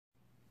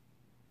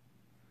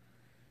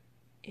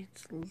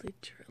It's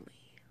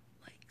literally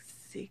like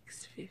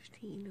 6:15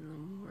 in the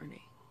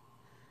morning.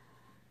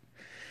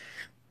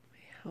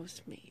 My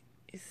housemate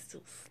is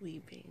still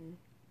sleeping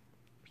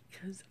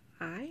because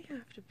I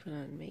have to put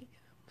on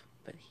makeup,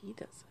 but he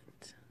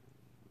doesn't.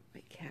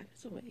 My cat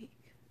is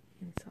awake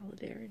in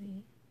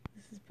solidarity.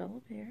 This is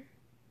Bella Bear.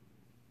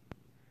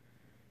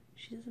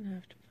 She doesn't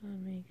have to put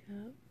on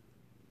makeup.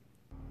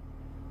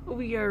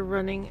 We are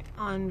running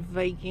on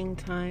Viking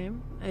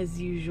time as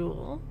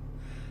usual,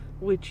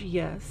 which,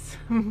 yes,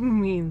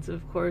 means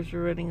of course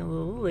we're running a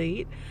little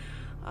late.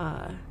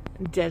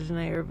 Ded and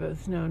I are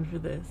both known for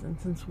this, and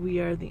since we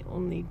are the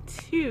only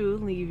two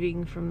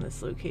leaving from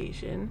this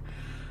location,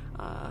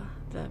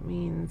 that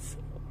means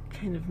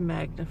kind of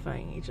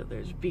magnifying each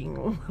other's being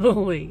a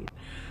little late.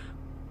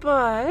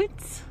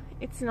 But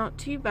it's not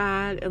too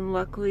bad, and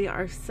luckily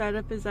our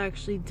setup is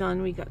actually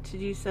done. We got to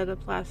do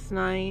setup last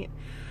night.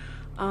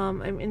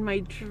 I'm in my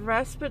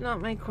dress but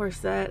not my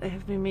corset. I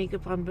have my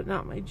makeup on but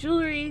not my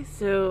jewelry,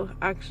 so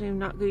actually I'm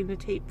not going to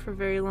tape for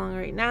very long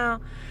right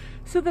now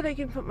so that I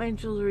can put my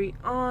jewelry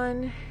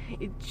on.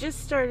 It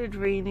just started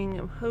raining.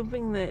 I'm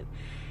hoping that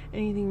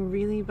anything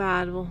really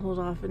bad will hold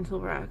off until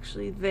we're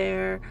actually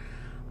there.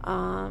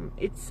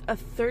 It's a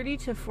 30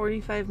 to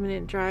 45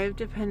 minute drive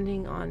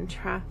depending on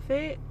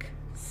traffic,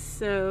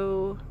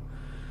 so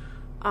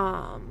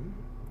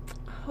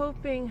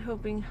hoping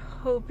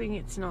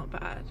it's not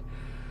bad.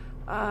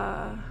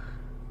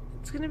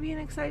 It's gonna be an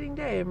exciting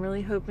day. I'm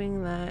really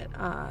hoping that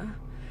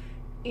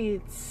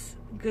it's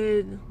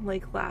good.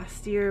 Like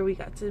last year, we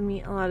got to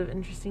meet a lot of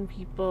interesting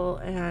people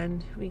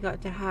and we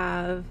got to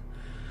have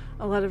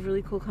a lot of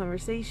really cool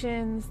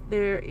conversations.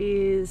 There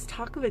is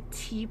talk of a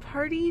tea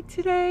party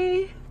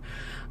today,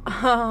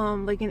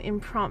 like an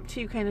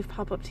impromptu kind of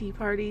pop-up tea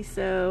party,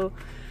 so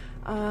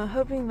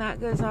hoping that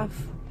goes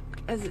off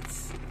as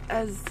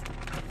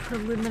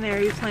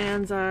preliminary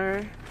plans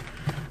are.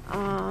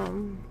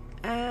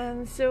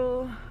 And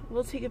so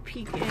we'll take a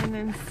peek in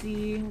and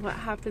see what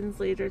happens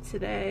later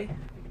today.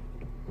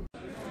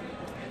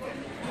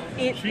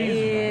 It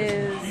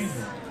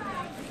is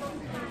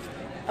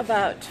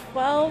about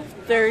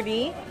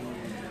 12:30.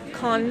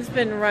 Con's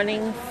been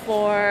running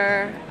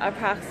for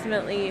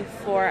approximately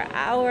 4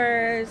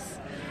 hours.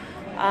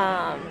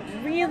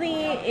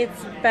 Really,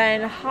 it's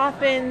been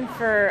hopping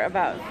for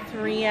about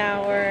 3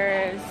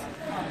 hours.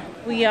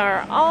 We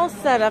are all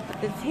set up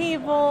at the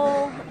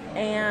table,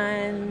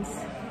 and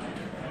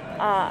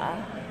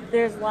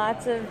there's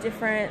lots of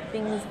different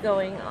things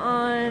going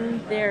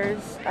on.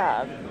 There's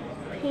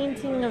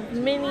painting of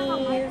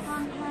minis.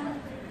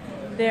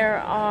 There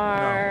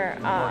are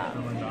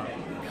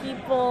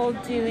people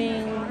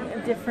doing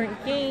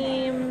different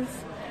games.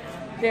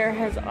 There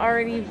has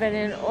already been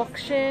an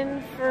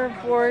auction for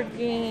board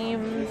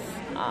games,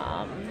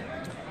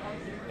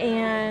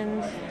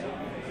 and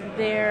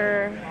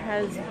there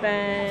has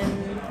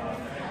been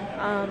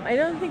I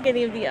don't think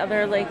any of the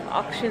other like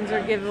auctions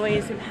or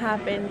giveaways have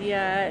happened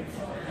yet.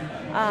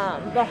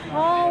 The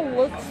hall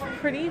looks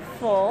pretty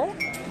full.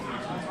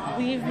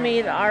 We've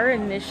made our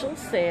initial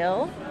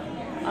sale,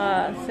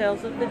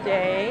 sales of the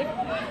day,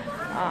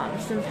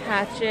 some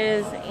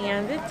patches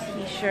and a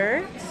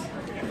t-shirt.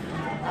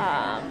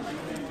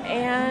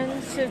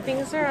 And so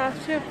things are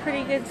off to a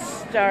pretty good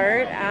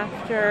start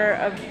after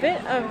a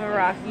bit of a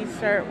rocky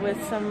start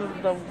with some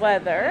of the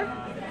weather.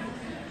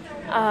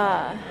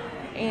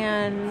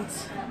 And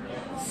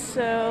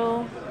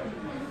so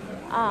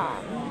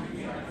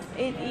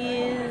it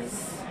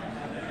is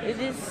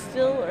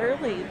still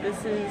early.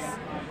 This is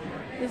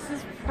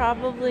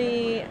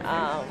probably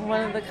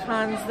one of the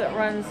cons that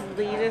runs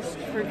latest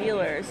for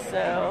dealers,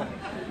 so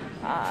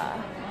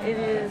it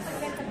is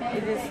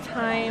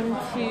time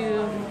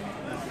to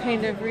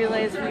kind of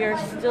realize we are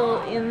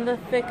still in the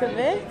thick of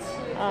it.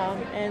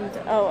 And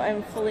oh,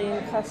 I'm fully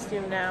in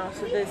costume now,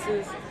 so this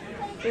is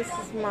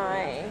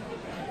my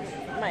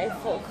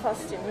full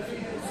costume, if you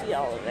can see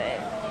all of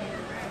it.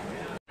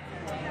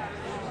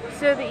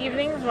 So the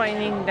evening's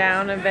winding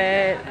down a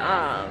bit.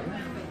 A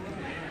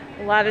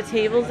lot of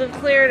tables have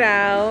cleared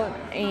out,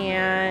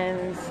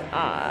 and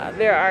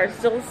there are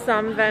still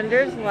some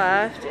vendors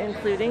left,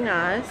 including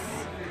us.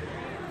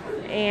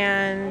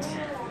 And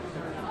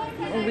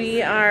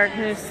we are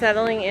kind of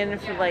settling in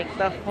for like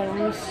the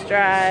home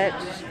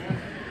stretch.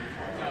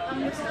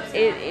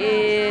 It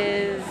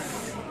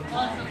is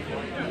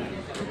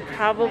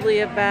probably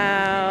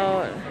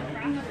about,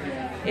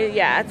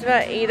 it's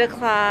about 8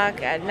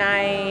 o'clock at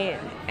night,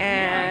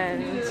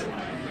 and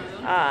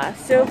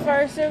so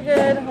far so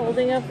good,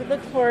 holding up with the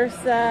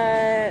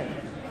corset,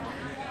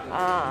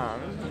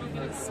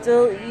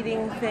 still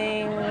eating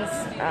things,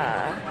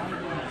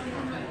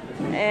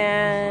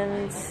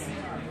 and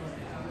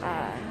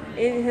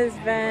it has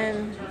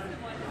been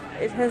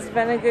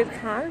a good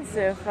con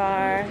so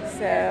far.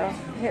 So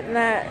hitting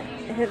that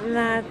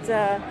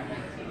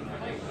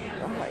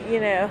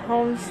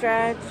home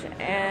stretch,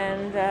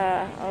 and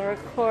I'll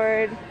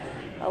record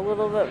a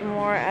little bit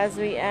more as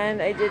we end.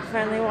 I did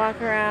finally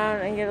walk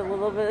around and get a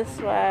little bit of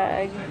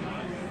swag.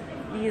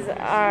 These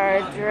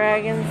are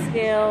dragon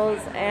scales,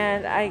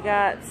 and I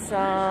got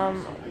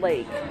some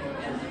like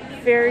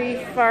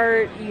fairy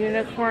fart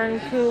unicorn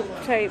poop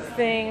type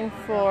thing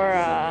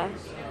for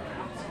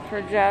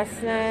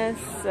Jessness,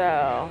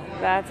 so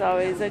that's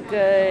always a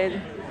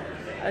good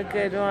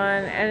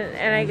one.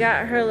 And I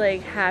got her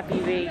like happy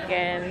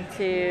bacon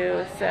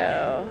too,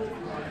 so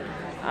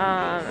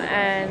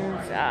and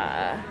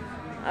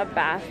a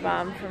bath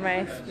bomb for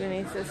my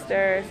spoony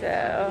sister,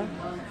 so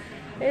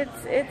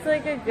it's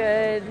like a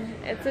good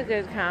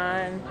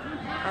con.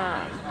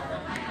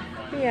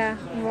 Yeah,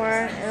 more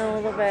in a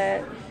little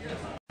bit.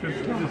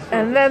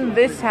 And then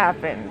this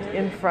happened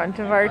in front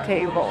of our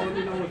table.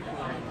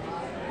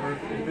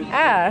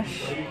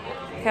 Ash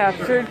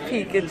captured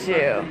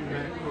Pikachu.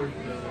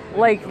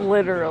 Like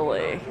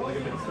literally.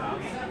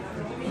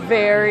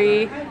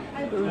 Very,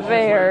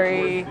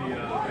 very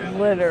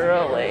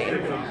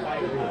literally.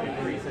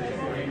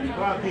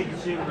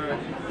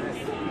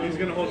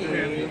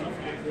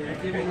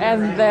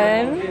 And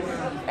then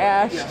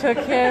Ash took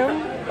him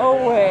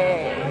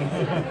away.